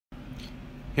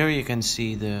Here you can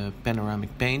see the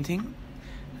panoramic painting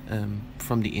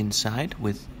from the inside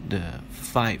with the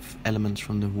 5 elements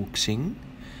from the Wuxing.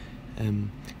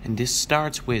 And this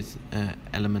starts with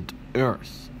element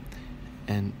earth.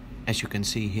 And as you can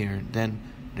see here, then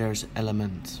there's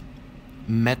element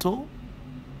metal,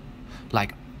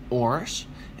 like ores,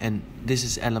 and this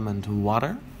is element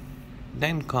water.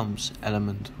 Then comes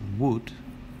element wood,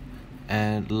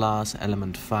 and last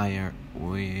element fire,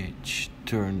 which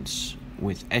turns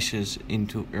with ashes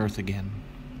into earth again.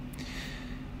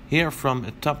 Here from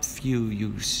a top view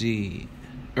you see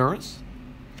earth.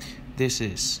 This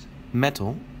is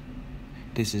metal.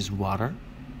 This is water.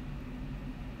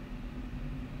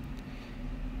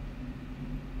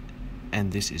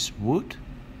 And this is wood.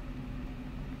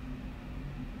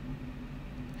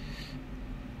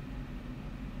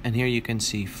 And here you can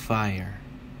see fire.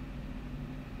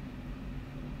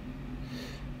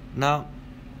 Now,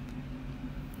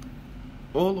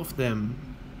 all of them,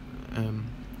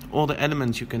 all the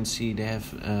elements you can see, they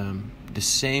have the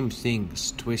same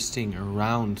things twisting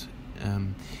around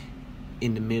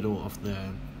in the middle of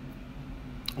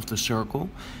the circle.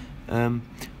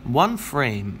 One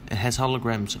frame has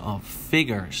holograms of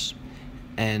figures,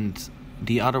 and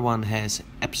the other one has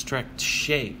abstract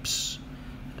shapes.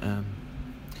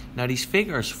 Now these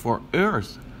figures for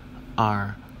Earth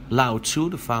are Lao Tzu,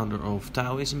 the founder of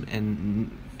Taoism,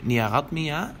 and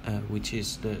Nyarlathotnya, which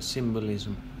is the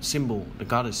the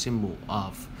goddess symbol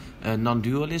of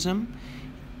non-dualism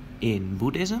in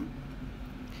Buddhism.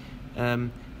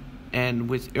 And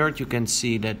with Earth you can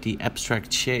see that the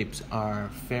abstract shapes are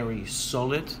very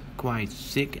solid, quite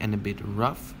thick and a bit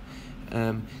rough.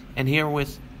 And here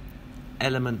with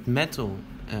element metal,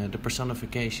 the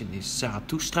personification is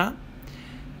Zarathustra.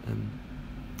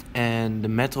 And the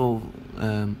metal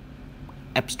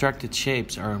abstracted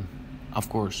shapes are, of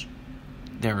course,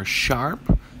 they're sharp,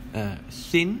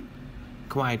 thin,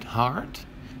 quite hard.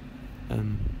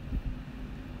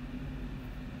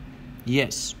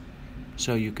 Yes,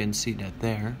 so you can see that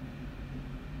there.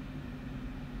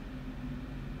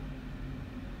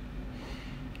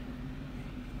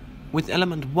 With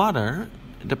element water,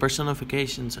 the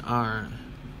personifications are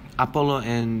Apollo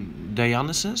and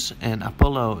Dionysus, and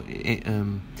Apollo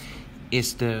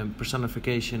is the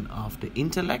personification of the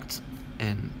intellect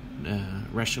and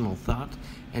rational thought,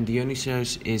 and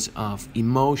Dionysus is of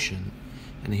emotion.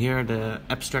 And here the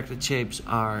abstracted shapes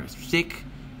are thick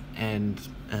and,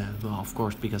 well, of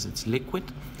course, because it's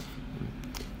liquid.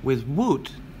 With wood,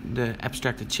 the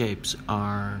abstracted shapes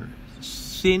are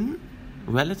thin,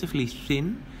 relatively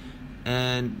thin,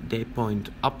 and they point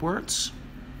upwards.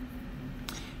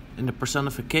 And the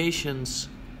personifications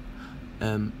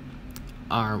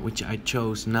are, which I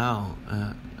chose now,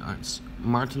 are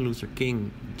Martin Luther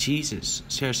King, Jesus,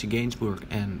 Serge Gainsbourg,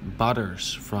 and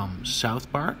Butters from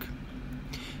South Park.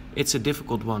 It's a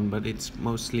difficult one, but it's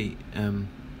mostly an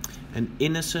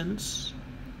innocence,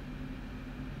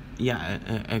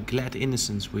 a glad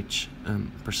innocence which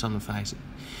personifies it.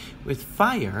 With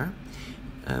fire,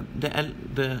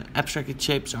 the abstracted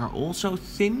shapes are also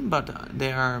thin, but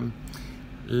they are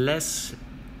less,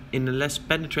 in a less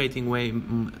penetrating way,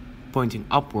 pointing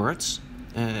upwards.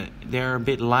 They're a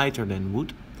bit lighter than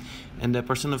wood, and the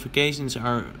personifications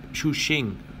are Shu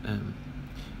Xing,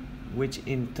 which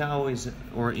in Taoism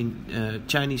or in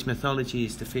Chinese mythology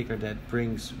is the figure that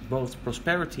brings both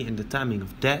prosperity and the timing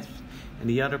of death, and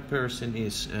the other person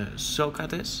is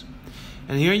Socrates.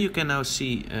 And here you can now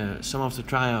see some of the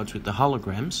tryouts with the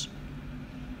holograms.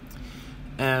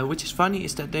 Which is funny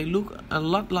is that they look a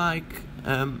lot like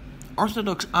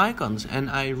Orthodox icons, and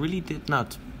I really did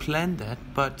not plan that,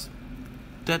 but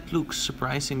that looks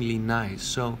surprisingly nice.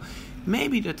 So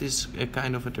maybe that is a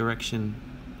kind of a direction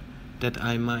that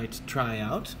I might try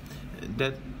out,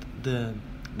 that the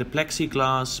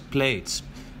plexiglass plates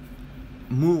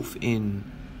move in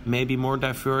maybe more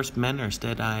diverse manners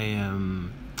that I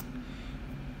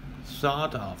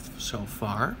thought of so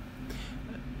far.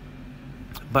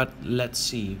 But let's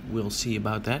see, we'll see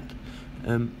about that.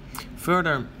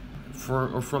 Further,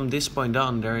 from this point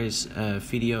on, there is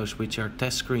videos which are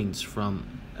test screens from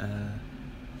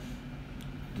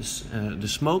the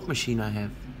smoke machine I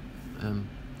have,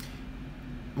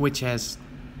 which has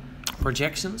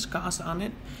projections cast on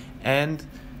it, and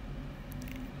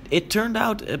it turned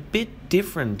out a bit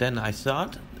different than I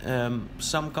thought.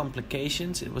 Some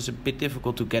complications, it was a bit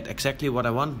difficult to get exactly what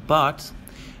I want, but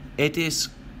it is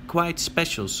quite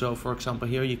special. So for example,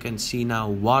 here you can see now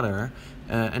water,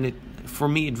 and it, for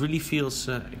me, it really feels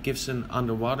gives an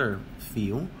underwater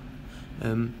feel,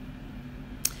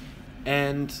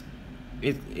 and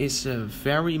it is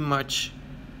very much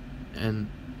an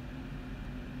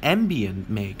ambient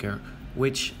maker,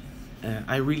 which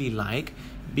I really like,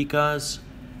 because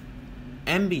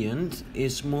ambient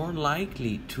is more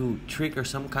likely to trigger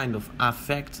some kind of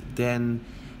affect than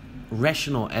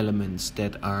rational elements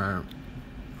that are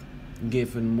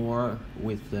given more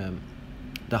with the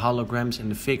holograms and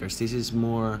the figures. This is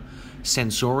more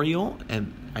sensorial,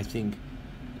 and I think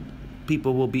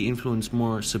people will be influenced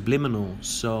more subliminal.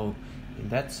 So in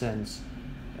that sense,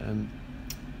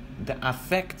 the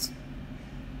affect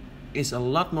is a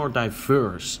lot more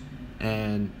diverse,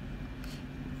 and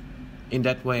in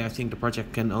that way I think the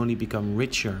project can only become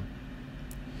richer.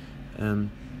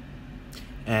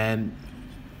 And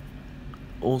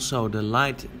also the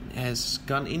light has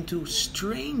gone into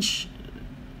strange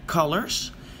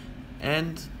colors,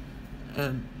 and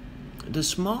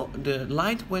the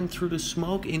light went through the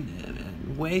smoke in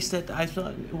ways that I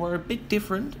thought were a bit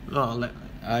different. Well,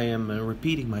 I am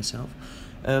repeating myself,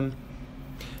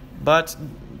 but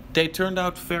they turned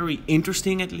out very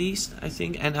interesting, at least I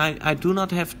think. And I do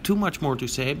not have too much more to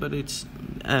say, but it's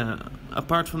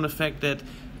apart from the fact that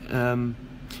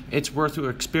it's worth to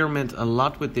experiment a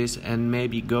lot with this and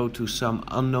maybe go to some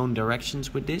unknown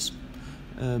directions with this.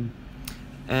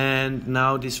 And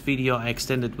now this video I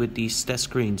extended with these test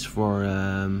screens for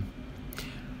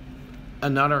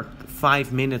another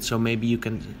 5 minutes, so maybe you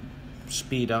can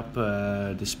speed up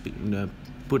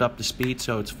put up the speed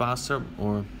so it's faster,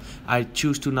 or I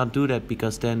choose to not do that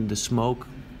because then the smoke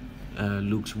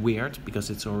looks weird, because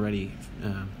it's already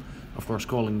of course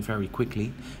calling very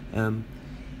quickly.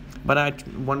 But I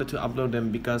wanted to upload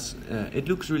them because it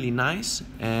looks really nice,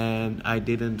 and I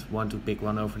didn't want to pick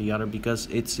one over the other because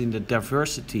it's in the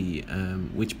diversity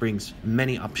which brings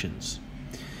many options.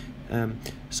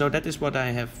 So that is what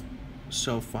I have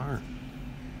so far.